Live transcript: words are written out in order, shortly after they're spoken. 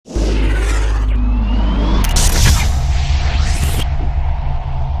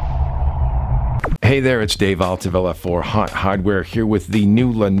Hey there, it's Dave Altavilla for Hot Hardware here with the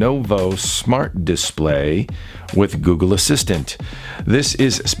new Lenovo Smart Display with Google Assistant. This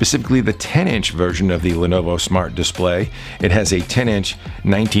is specifically the 10-inch version of the Lenovo Smart Display. It has a 10-inch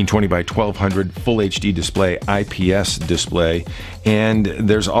 1920 by 1200 Full HD display, IPS display, and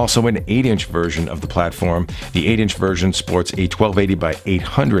there's also an 8-inch version of the platform. The 8-inch version sports a 1280 by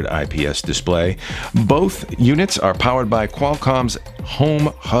 800 IPS display. Both units are powered by Qualcomm's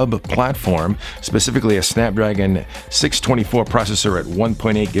Home Hub platform, specifically a Snapdragon 624 processor at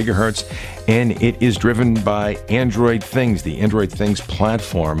 1.8 gigahertz, and it is driven by Android Things, the Android Things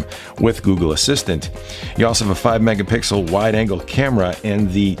platform with Google Assistant. You also have a 5-megapixel wide-angle camera,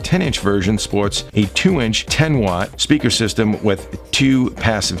 and the 10-inch version sports a 2-inch 10-watt speaker system with 2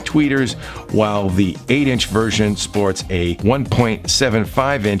 passive tweeters, while the 8-inch version sports a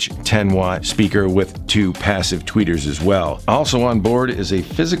 1.75-inch 10-watt speaker with 2 passive tweeters as well. Also on board is a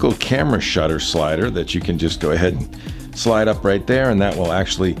physical camera shutter slider that you can just go ahead and slide up right there, and that will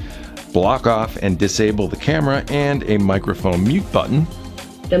actually block off and disable the camera, and a microphone mute button.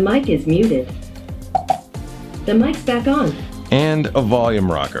 The mic is muted. The mic's back on. And a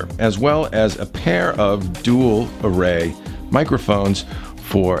volume rocker, as well as a pair of dual array microphones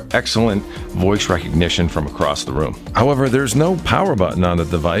for excellent voice recognition from across the room. However, there's no power button on the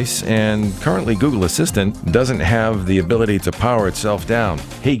device, and currently Google Assistant doesn't have the ability to power itself down.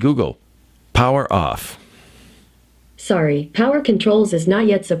 Hey Google, power off. Sorry, power controls is not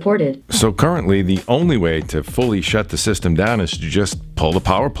yet supported. So currently, the only way to fully shut the system down is to just pull the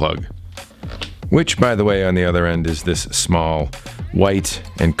power plug. Which, by the way, on the other end is this small, white,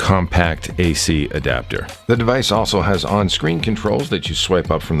 and compact AC adapter. The device also has on-screen controls that you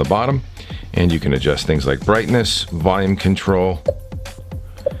swipe up from the bottom, and you can adjust things like brightness, volume control,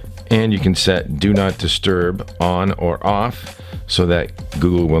 and you can set Do Not Disturb on or off so that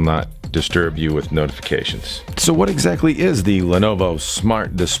Google will not disturb you with notifications. So what exactly is the Lenovo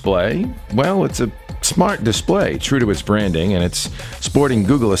Smart Display? Well, it's a smart display, true to its branding, and it's sporting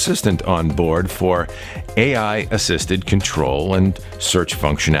Google Assistant on board for AI-assisted control and search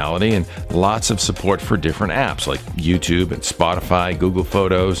functionality, and lots of support for different apps like YouTube and Spotify, Google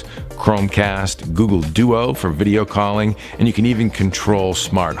Photos, Chromecast, Google Duo for video calling, and you can even control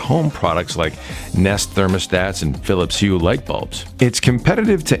smart home products like Nest thermostats and Philips Hue light bulbs. It's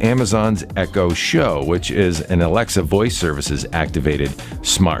competitive to Amazon's Echo Show, which is an Alexa voice services activated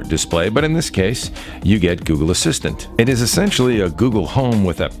smart display, but in this case, you get Google Assistant. It is essentially a Google Home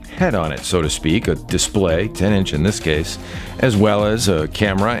with a head on it, so to speak, a display, 10-inch in this case, as well as a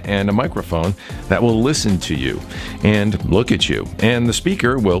camera and a microphone that will listen to you and look at you. And the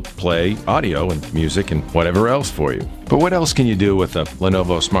speaker will play audio and music and whatever else for you. But what else can you do with a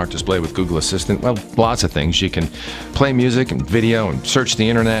Lenovo Smart Display with Google Assistant? Well, lots of things. You can play music and video and search the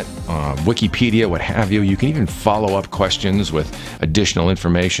internet, Wikipedia, what have you. You can even follow up questions with additional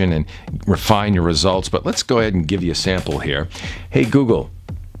information and refine your results. But let's go ahead and give you a sample here. Hey Google,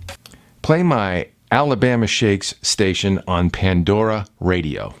 play my Alabama Shakes station on Pandora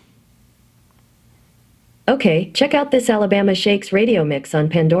Radio. Okay, check out this Alabama Shakes radio mix on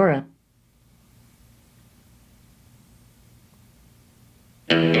Pandora.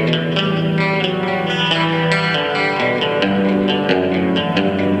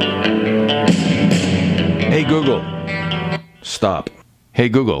 Hey Google, stop. Hey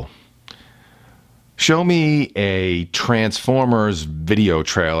Google, show me a Transformers video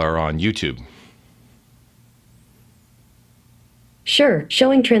trailer on YouTube. Sure,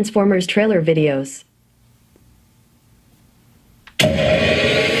 showing Transformers trailer videos.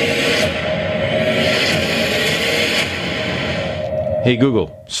 Hey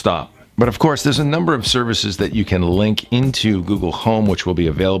Google, stop. But of course, there's a number of services that you can link into Google Home, which will be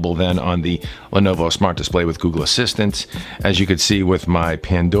available then on the Lenovo Smart Display with Google Assistant, as you could see with my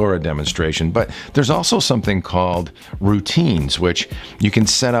Pandora demonstration. But there's also something called routines, which you can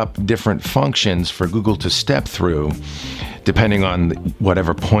set up different functions for Google to step through, depending on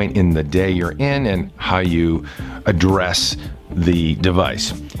whatever point in the day you're in and how you address the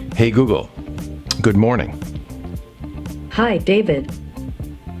device. Hey Google, good morning. Hi, David.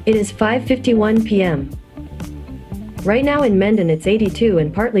 It is 5:51 p.m. Right now in Mendon it's 82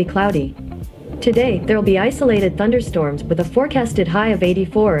 and partly cloudy. Today, there'll be isolated thunderstorms with a forecasted high of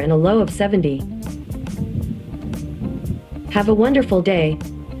 84 and a low of 70. Have a wonderful day.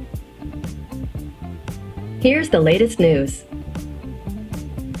 Here's the latest news.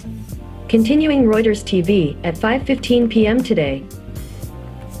 Continuing Reuters TV at 5:15 p.m. today.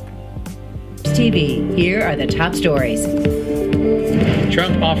 TV, here are the top stories.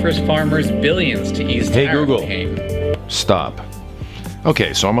 Trump offers farmers billions to ease Hey tariff Google, pain. stop.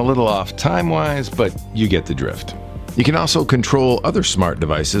 Okay, so I'm a little off time-wise, but you get the drift. You can also control other smart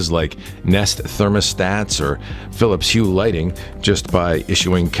devices like Nest thermostats or Philips Hue lighting just by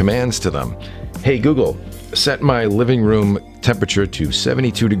issuing commands to them. Hey Google, set my living room temperature to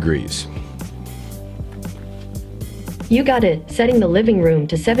 72 degrees. You got it, setting the living room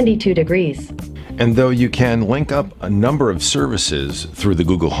to 72 degrees. And though you can link up a number of services through the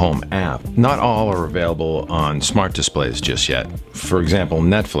Google Home app, not all are available on smart displays just yet. For example,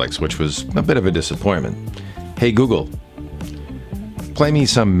 Netflix, which was a bit of a disappointment. Hey Google, play me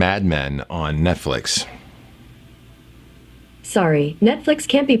some Mad Men on Netflix. Sorry, Netflix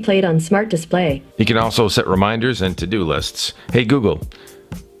can't be played on smart display. You can also set reminders and to-do lists. Hey Google,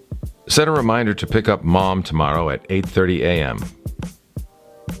 set a reminder to pick up Mom tomorrow at 8:30 a.m.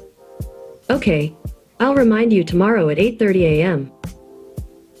 Okay, I'll remind you tomorrow at 8:30 a.m.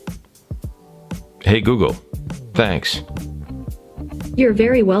 Hey Google, thanks. You're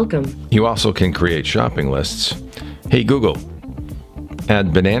very welcome. You also can create shopping lists. Hey Google,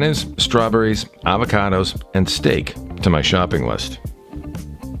 add bananas, strawberries, avocados, and steak to my shopping list.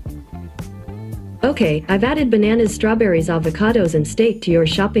 Okay, I've added bananas, strawberries, avocados, and steak to your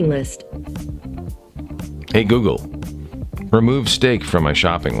shopping list. Hey Google, remove steak from my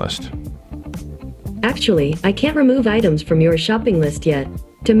shopping list. Actually, I can't remove items from your shopping list yet.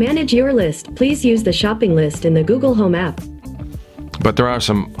 To manage your list, please use the shopping list in the Google Home app. But there are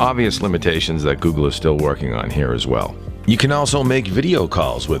some obvious limitations that Google is still working on here as well. You can also make video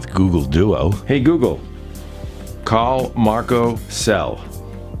calls with Google Duo. Hey Google, call Marco Cell.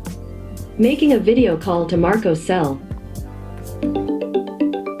 Making a video call to Marco Cell.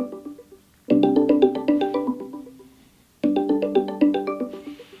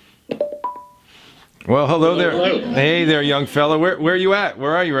 Well, hello there. Hello. Hey there, young fella. Where are you at?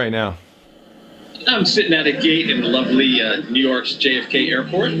 Where are you right now? I'm sitting at a gate in lovely New York's JFK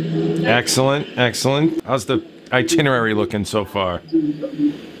Airport. Excellent, excellent. How's the itinerary looking so far?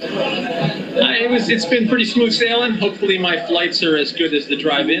 It's been pretty smooth sailing. Hopefully my flights are as good as the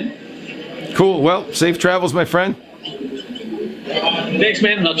drive-in. Cool. Well, safe travels, my friend. Thanks,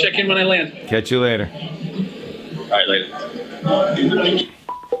 man. I'll check in when I land. Catch you later. All right, later.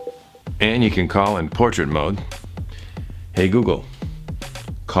 And you can call in portrait mode. Hey Google,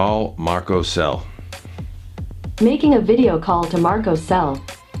 call Marco Cell. Making a video call to Marco Cell.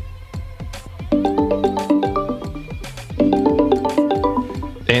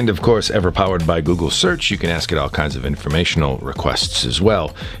 And of course, ever powered by Google Search, you can ask it all kinds of informational requests as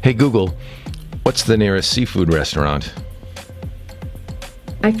well. Hey Google, what's the nearest seafood restaurant?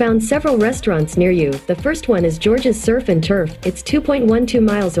 I found several restaurants near you. The first one is George's Surf and Turf. It's 2.12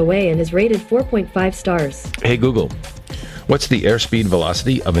 miles away and is rated 4.5 stars. Hey Google, what's the airspeed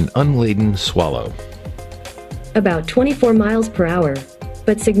velocity of an unladen swallow? About 24 miles per hour,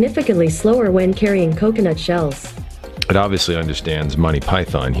 but significantly slower when carrying coconut shells. It obviously understands Monty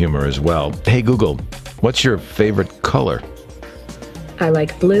Python humor as well. Hey Google, what's your favorite color? I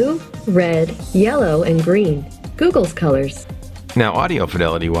like blue, red, yellow, and green. Google's colors. Now, audio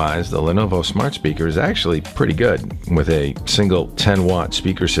fidelity-wise, the Lenovo smart speaker is actually pretty good with a single 10-watt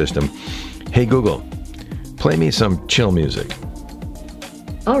speaker system. Hey Google, play me some chill music.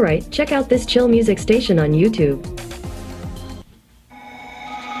 Alright, check out this chill music station on YouTube.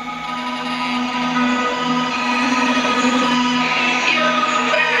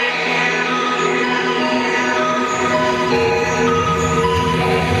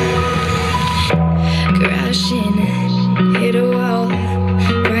 Hit a wall.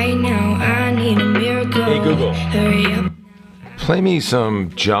 Right now I need a miracle. Hey Google, Hurry up. play me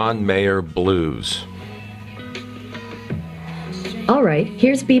some John Mayer blues. Alright,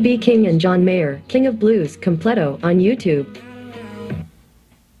 here's B.B. King and John Mayer, King of Blues, Completo, on YouTube.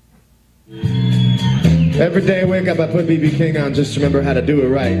 Every day I wake up, I put B.B. King on just to remember how to do it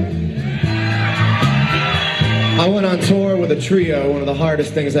right. I went on tour with a trio, one of the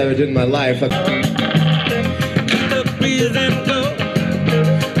hardest things I ever did in my life.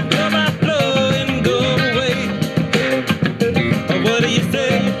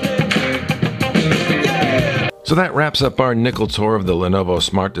 So that wraps up our nickel tour of the Lenovo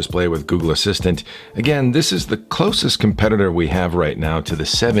Smart Display with Google Assistant. Again, this is the closest competitor we have right now to the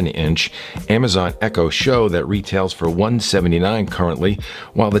 7-inch Amazon Echo Show that retails for $179 currently,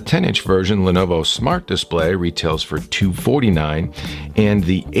 while the 10-inch version Lenovo Smart Display retails for $249 and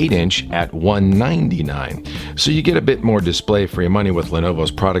the 8-inch at $199. So you get a bit more display for your money with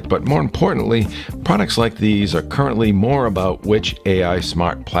Lenovo's product, but more importantly, products like these are currently more about which AI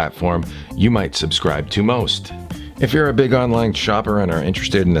smart platform you might subscribe to most. If you're a big online shopper and are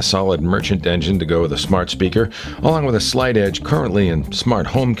interested in a solid merchant engine to go with a smart speaker, along with a slight edge currently in smart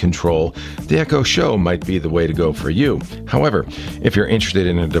home control, the Echo Show might be the way to go for you. However, if you're interested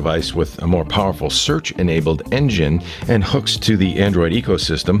in a device with a more powerful search-enabled engine and hooks to the Android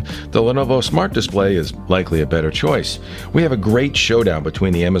ecosystem, the Lenovo Smart Display is likely a better choice. We have a great showdown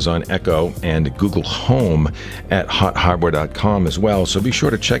between the Amazon Echo and Google Home at HotHardware.com as well, so be sure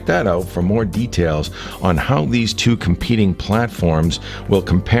to check that out for more details on how these two competing platforms will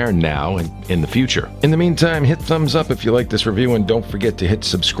compare now and in the future. In the meantime, hit thumbs up if you like this review, and don't forget to hit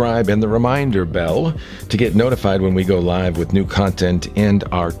subscribe and the reminder bell to get notified when we go live with new content and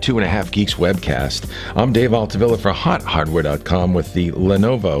our 2.5 Geeks webcast. I'm Dave Altavilla for HotHardware.com with the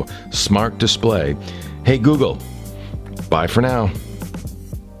Lenovo Smart Display. Hey Google, bye for now.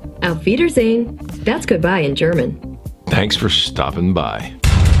 Auf Wiedersehen. That's goodbye in German. Thanks for stopping by.